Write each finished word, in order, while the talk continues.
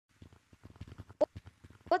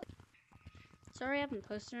Sorry I haven't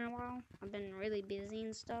posted in a while. I've been really busy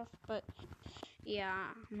and stuff, but yeah,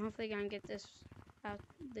 I'm hopefully gonna get this out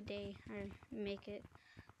the day I make it.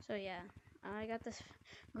 So yeah, I got this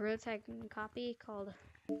Gorilla Tag copy called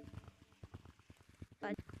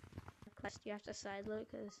Quest. You have to side load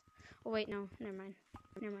because, oh wait, no, never mind.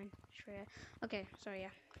 Okay, sorry, yeah.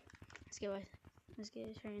 Let's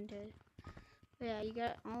get straight into it. Yeah, you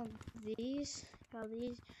got all these.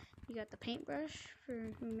 You got the paintbrush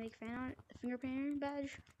for make fan art, the finger painter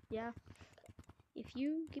badge. Yeah, if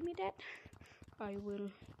you give me that, I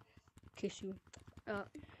will kiss you.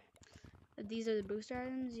 These are the booster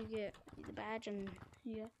items. You get the badge and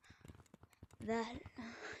you get that.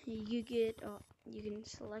 You get you can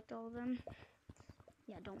select all of them.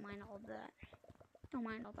 Yeah, don't mind all of that.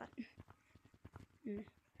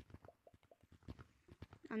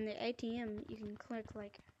 On the ATM, you can click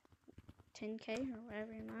like 10K or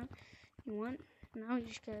whatever amount you want. Now you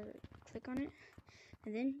just gotta click on it,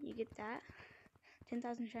 and then you get that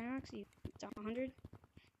 10,000 shiny rocks. You down 100,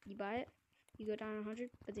 you buy it. You go down 100,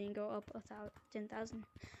 but then you go up 10,000.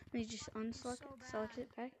 Then you just unselect it, select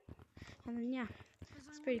it back, and then yeah,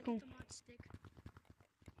 it's pretty cool.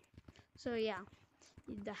 So yeah,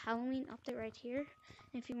 the Halloween update right here.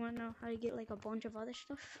 If you want to know how to get like a bunch of other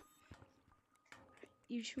stuff,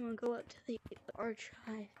 you just want to go up to the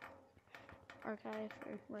archive or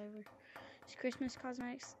whatever. It's Christmas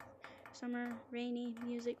cosmetics, summer, rainy,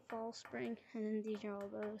 music, fall, spring, and then these are all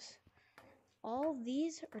those. All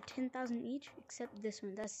these are 10,000 each, except this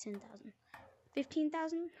one. That's 10,000.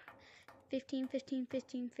 15,000, 15, 15,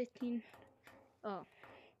 15, 15. Oh,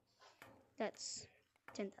 that's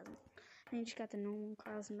 10,000. And you just got the normal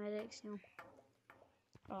cosmetics, you know.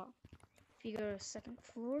 Oh, if you go to the second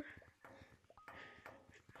floor,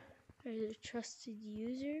 there's a trusted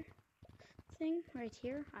user thing right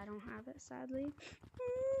here. I don't have it, sadly.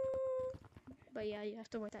 But yeah, you have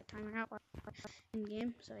to wait that timer out in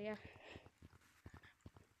game. So yeah,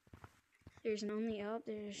 there's an only up.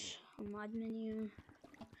 There's a mod menu.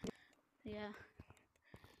 Yeah.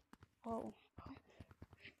 Oh,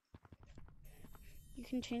 you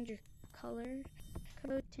can change your color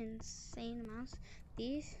code to insane amounts.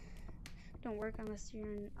 These don't work unless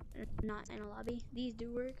you're not in a lobby. These do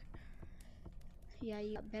work. Yeah,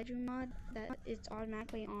 you got bedroom mod that it's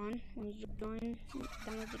automatically on when you download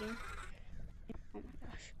the game. Oh my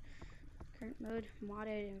gosh. Current mode,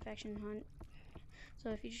 modded, infection hunt.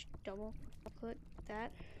 So if you just double click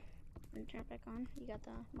that and turn it back on, you got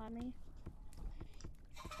the mod menu.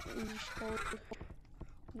 And you just hold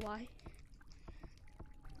Y.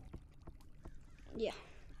 Yeah,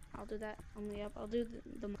 I'll do that only up. I'll do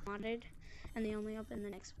the modded and the only up in the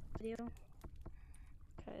next video.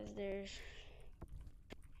 Because there's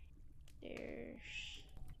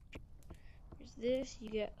this, you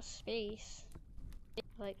get a space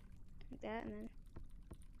like that, and then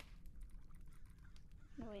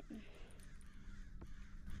no wait,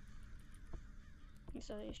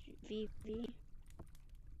 so there's VV.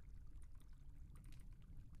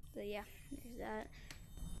 So yeah, there's that.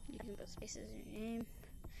 You can put spaces in your name.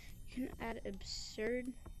 You can add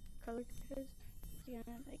absurd color codes. You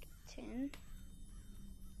can add like 10,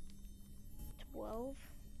 12.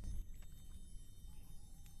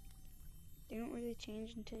 They don't really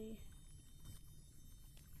change until you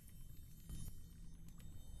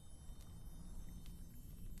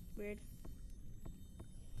weird.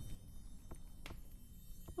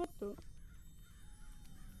 What the?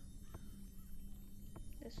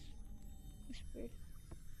 This is weird.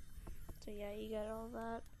 So yeah, you got all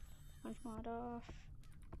that. Punch mod off.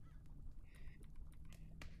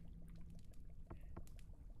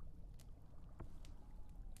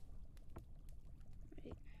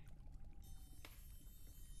 Wait.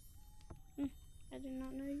 I did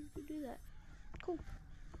not know you could do that. Cool.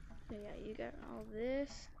 So yeah, you got all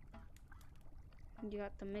this. You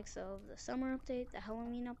got the mix of the summer update, the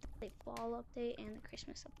Halloween update, fall update, and the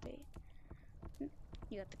Christmas update.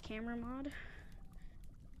 You got the camera mod.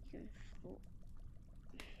 You can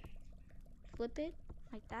flip it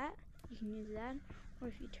like that. You can use that. Or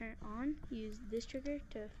if you turn it on, use this trigger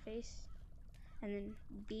to face, and then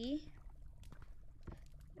B.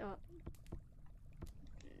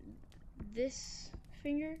 This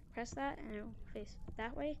finger, press that, and it will face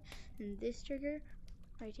that way. And this trigger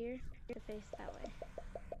right here to face that way.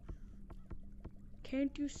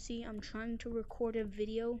 Can't you see I'm trying to record a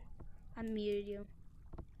video? I muted you.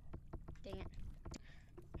 Dang it.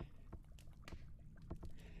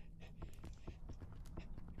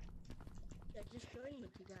 Yeah, just joined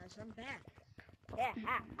with you guys. I'm back. Yeah.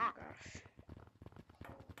 Oh my gosh.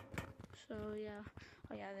 So yeah.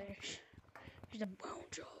 Oh yeah, There's the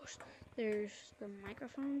bounces. There's the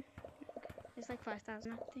microphone. It's like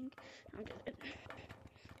 5,000, I think. I'm just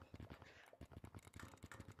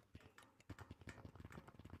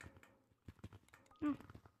oh.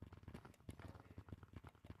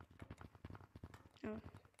 Oh,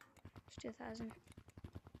 it's 2,000.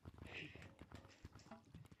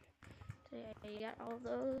 So yeah, you got all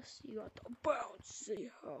those. You got the bouncy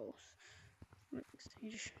house.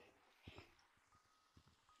 Stage.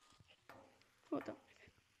 What the?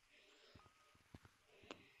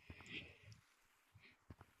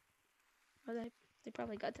 Oh, they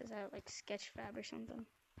probably got this out like Sketchfab or something.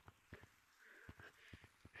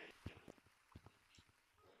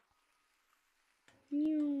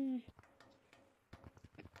 New.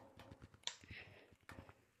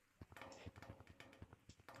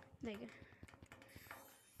 There you go.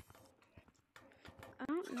 I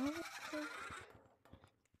don't know if they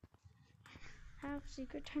have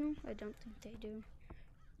secret tunnel. I don't think they do.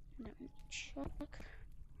 Let me check.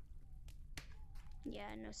 Yeah,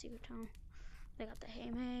 no secret tunnel. They got the hay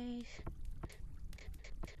maze.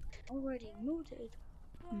 Already mooted.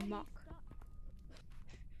 Mock.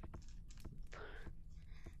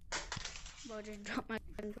 Bro, I just dropped my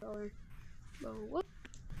controller. Bro, what?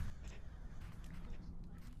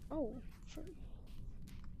 Oh,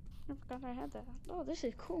 I forgot I had that. Oh, this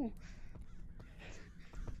is cool.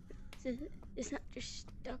 It's not just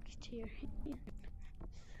stuck to your hand.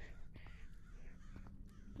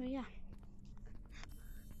 But yeah.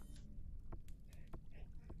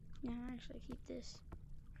 Yeah, I'll actually keep this.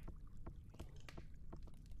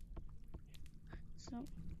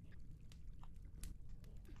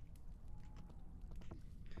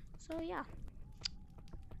 So yeah.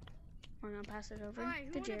 We're gonna pass it over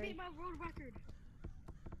Alright, to who wanna Jerry. beat my world record?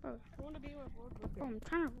 Bro, Who wanna beat my world record? bro, I'm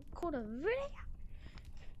trying to record a video.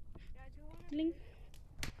 Guys, who wanna Bling.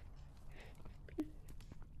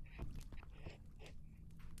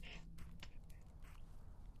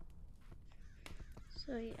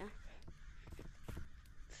 So yeah.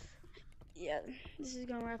 Yeah, this is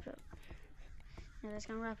gonna wrap it up. Yeah, that's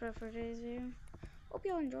gonna wrap it up for today's video. Hope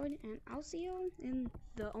y'all enjoyed, and I'll see y'all in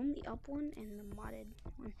the only up one and the modded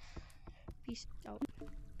one. Peace out.